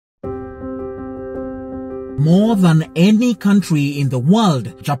More than any country in the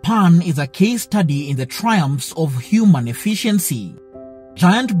world, Japan is a case study in the triumphs of human efficiency.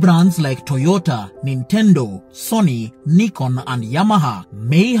 Giant brands like Toyota, Nintendo, Sony, Nikon and Yamaha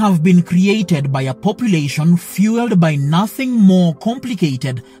may have been created by a population fueled by nothing more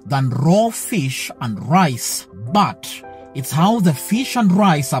complicated than raw fish and rice. But it's how the fish and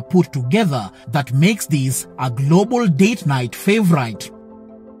rice are put together that makes these a global date night favorite.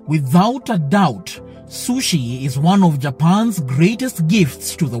 Without a doubt, sushi is one of Japan's greatest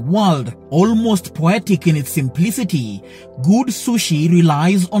gifts to the world. Almost poetic in its simplicity, good sushi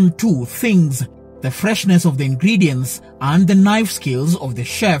relies on two things: the freshness of the ingredients and the knife skills of the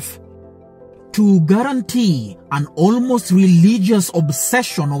chef. To guarantee an almost religious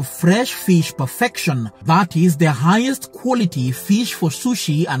obsession of fresh fish perfection, that is the highest quality fish for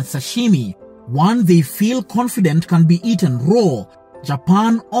sushi and sashimi, one they feel confident can be eaten raw,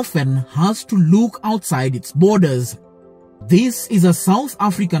 Japan often has to look outside its borders. This is a South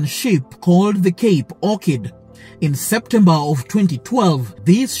African ship called the Cape Orchid. In September of 2012,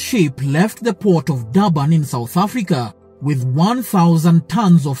 this ship left the port of Durban in South Africa with 1,000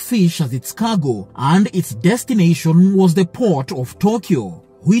 tons of fish as its cargo, and its destination was the port of Tokyo,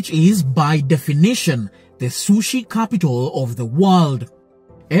 which is by definition the sushi capital of the world.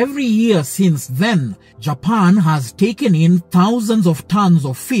 Every year since then, Japan has taken in thousands of tons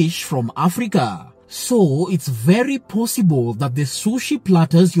of fish from Africa. So it's very possible that the sushi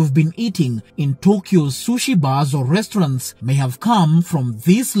platters you've been eating in Tokyo's sushi bars or restaurants may have come from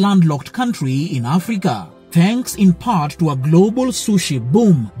this landlocked country in Africa. Thanks in part to a global sushi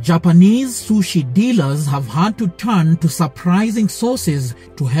boom, Japanese sushi dealers have had to turn to surprising sources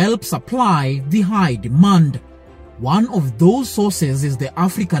to help supply the high demand. One of those sources is the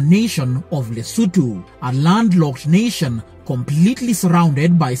African nation of Lesotho, a landlocked nation completely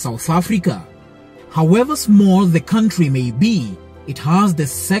surrounded by South Africa. However small the country may be, it has the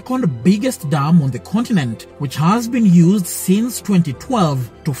second biggest dam on the continent, which has been used since 2012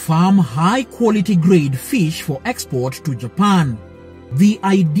 to farm high-quality grade fish for export to Japan. The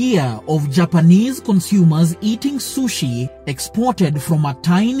idea of Japanese consumers eating sushi exported from a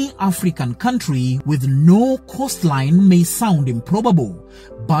tiny African country with no coastline may sound improbable,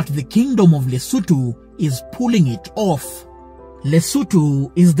 but the Kingdom of Lesotho is pulling it off.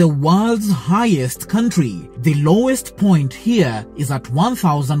 Lesotho is the world's highest country. The lowest point here is at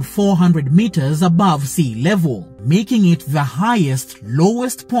 1,400 meters above sea level, making it the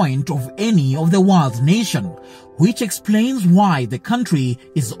lowest point of any of the world's nation, which explains why the country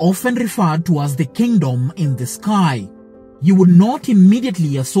is often referred to as the kingdom in the sky. You would not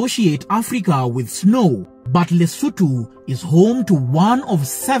immediately associate Africa with snow, but Lesotho is home to one of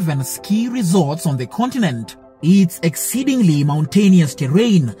 7 ski resorts on the continent. Its exceedingly mountainous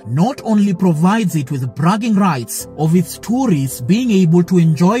terrain not only provides it with bragging rights of its tourists being able to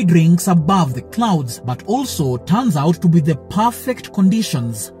enjoy drinks above the clouds, but also turns out to be the perfect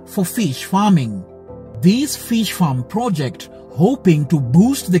conditions for fish farming. This fish farm project, hoping to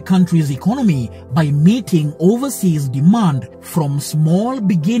boost the country's economy by meeting overseas demand from small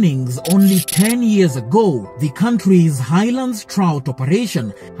beginnings only 10 years ago, the country's Highlands trout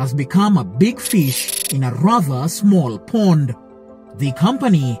operation has become a big fish in a rather small pond. The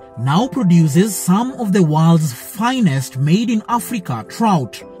company now produces some of the world's finest made-in-Africa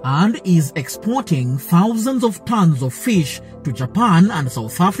trout and is exporting thousands of tons of fish to Japan and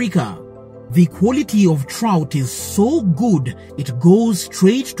South Africa. The quality of trout is so good it goes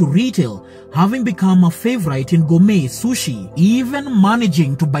straight to retail, having become a favorite in gourmet sushi, even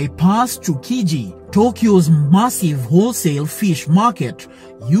managing to bypass Tsukiji, Tokyo's massive wholesale fish market,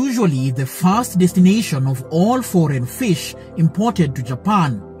 usually the first destination of all foreign fish imported to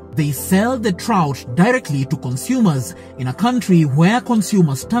Japan. They sell the trout directly to consumers in a country where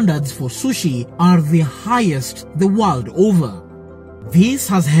consumer standards for sushi are the highest the world over. This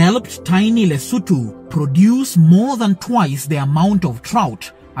has helped tiny Lesotho produce more than twice the amount of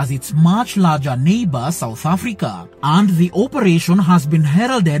trout as its much larger neighbor South Africa, and the operation has been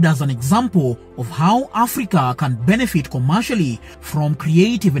heralded as an example of how Africa can benefit commercially from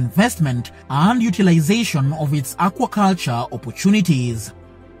creative investment and utilization of its aquaculture opportunities.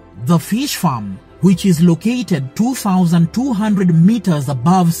 The fish farm, which is located 2,200 meters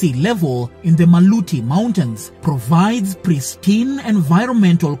above sea level in the Maluti Mountains, provides pristine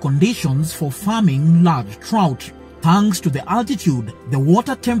environmental conditions for farming large trout. Thanks to the altitude, the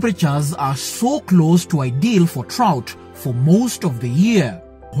water temperatures are so close to ideal for trout for most of the year.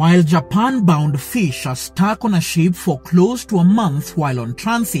 While Japan-bound fish are stuck on a ship for close to a month while on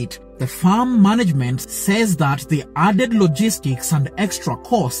transit, The farm management says that the added logistics and extra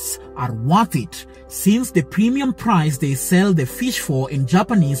costs are worth it, since the premium price they sell the fish for in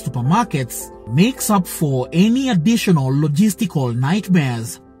Japanese supermarkets makes up for any additional logistical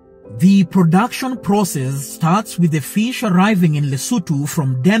nightmares. The production process starts with the fish arriving in Lesotho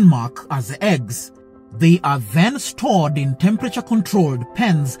from Denmark as eggs. They are then stored in temperature-controlled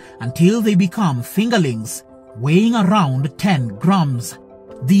pens until they become fingerlings, weighing around 10 grams.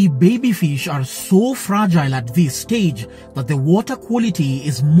 The baby fish are so fragile at this stage that the water quality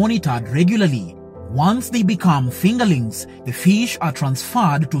is monitored regularly. Once they become fingerlings, the fish are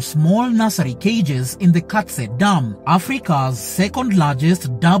transferred to small nursery cages in the Katse Dam, Africa's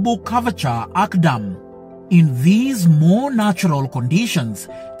second-largest double-curvature ark dam. In these more natural conditions,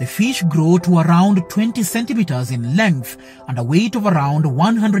 the fish grow to around 20 centimeters in length and a weight of around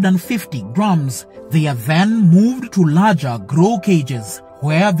 150 grams. They are then moved to larger grow cages,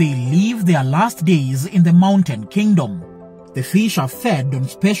 where they live their last days in the mountain kingdom. The fish are fed on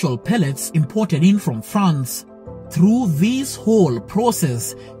special pellets imported in from France. Through this whole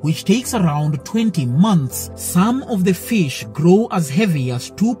process, which takes around 20 months, some of the fish grow as heavy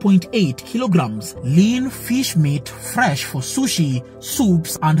as 2.8 kilograms, lean fish meat fresh for sushi,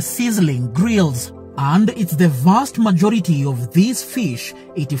 soups and sizzling grills. And it's the vast majority of these fish,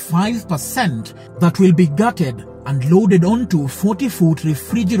 85%, that will be gutted and loaded onto 40-foot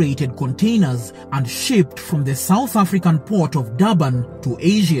refrigerated containers and shipped from the South African port of Durban to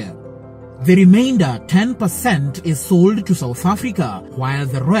Asia. The remainder 10% is sold to South Africa, while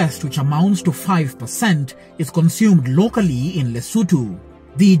the rest, which amounts to 5%, is consumed locally in Lesotho.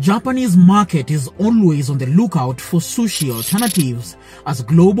 The Japanese market is always on the lookout for sushi alternatives, as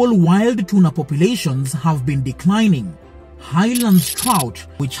global wild tuna populations have been declining. Highlands trout,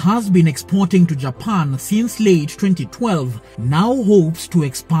 which has been exporting to Japan since late 2012, now hopes to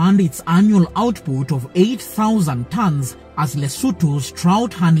expand its annual output of 8,000 tons as Lesotho's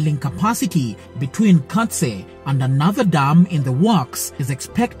trout handling capacity between Katse and another dam in the works is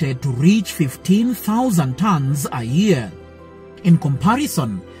expected to reach 15,000 tons a year. In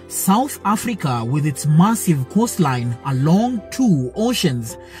comparison, South Africa, with its massive coastline along 2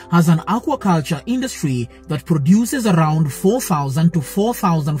 oceans, has an aquaculture industry that produces around 4,000 to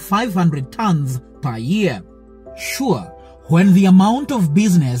 4,500 tons per year. Sure, when the amount of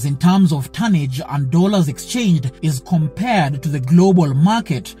business in terms of tonnage and dollars exchanged is compared to the global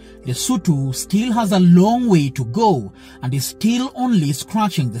market, Lesotho still has a long way to go and is still only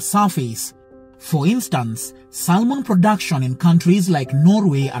scratching the surface. For instance, salmon production in countries like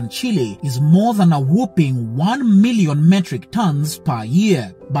Norway and Chile is more than a whopping 1 million metric tons per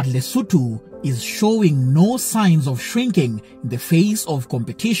year, but Lesotho is showing no signs of shrinking in the face of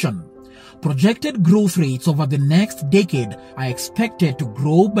competition. Projected growth rates over the next decade are expected to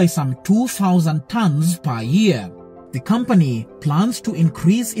grow by some 2,000 tons per year. The company plans to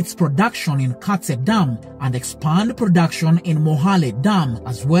increase its production in Katse Dam and expand production in Mohale Dam,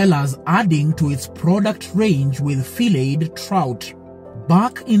 as well as adding to its product range with filleted trout.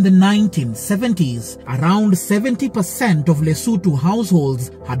 Back in the 1970s, around 70% of Lesotho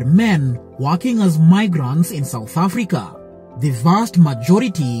households had men working as migrants in South Africa, the vast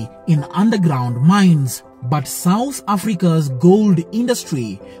majority in underground mines. But South Africa's gold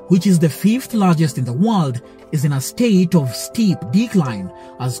industry, which is the 5th largest in the world, is in a state of steep decline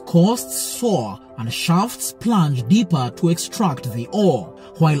as costs soar and shafts plunge deeper to extract the ore,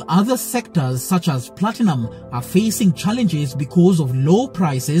 while other sectors such as platinum are facing challenges because of low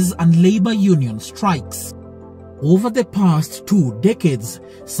prices and labor union strikes. Over the past 2 decades,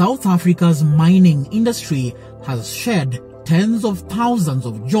 South Africa's mining industry has shed tens of thousands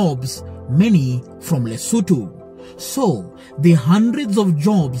of jobs, many from Lesotho. So, the hundreds of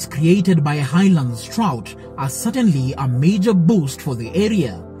jobs created by Highlands trout are certainly a major boost for the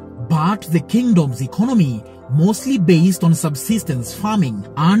area. But the kingdom's economy, mostly based on subsistence farming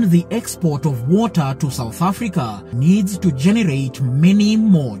and the export of water to South Africa, needs to generate many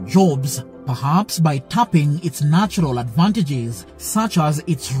more jobs, perhaps by tapping its natural advantages, such as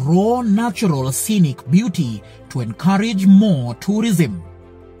its raw natural scenic beauty, to encourage more tourism.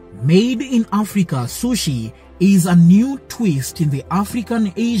 Made in Africa Sushi is a new twist in the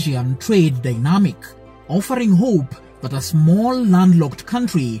African-Asian trade dynamic, offering hope that a small landlocked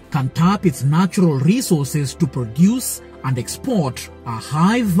country can tap its natural resources to produce and export a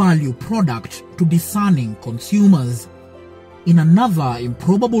high-value product to discerning consumers. In another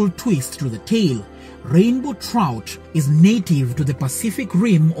improbable twist to the tale, rainbow trout is native to the Pacific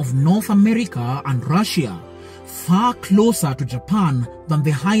Rim of North America and Russia, far closer to Japan than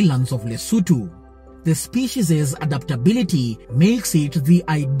the highlands of Lesotho. The species' adaptability makes it the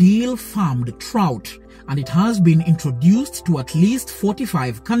ideal farmed trout, and it has been introduced to at least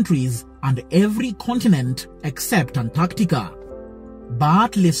 45 countries and every continent except Antarctica.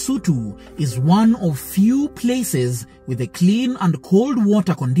 But Lesotho is one of few places with the clean and cold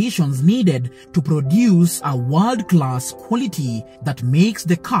water conditions needed to produce a world-class quality that makes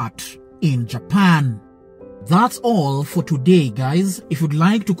the cut in Japan. That's all for today, guys. If you'd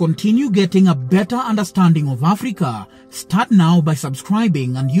like to continue getting a better understanding of Africa, start now by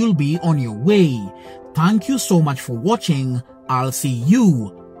subscribing and you'll be on your way. Thank you so much for watching. I'll see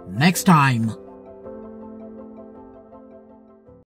you next time.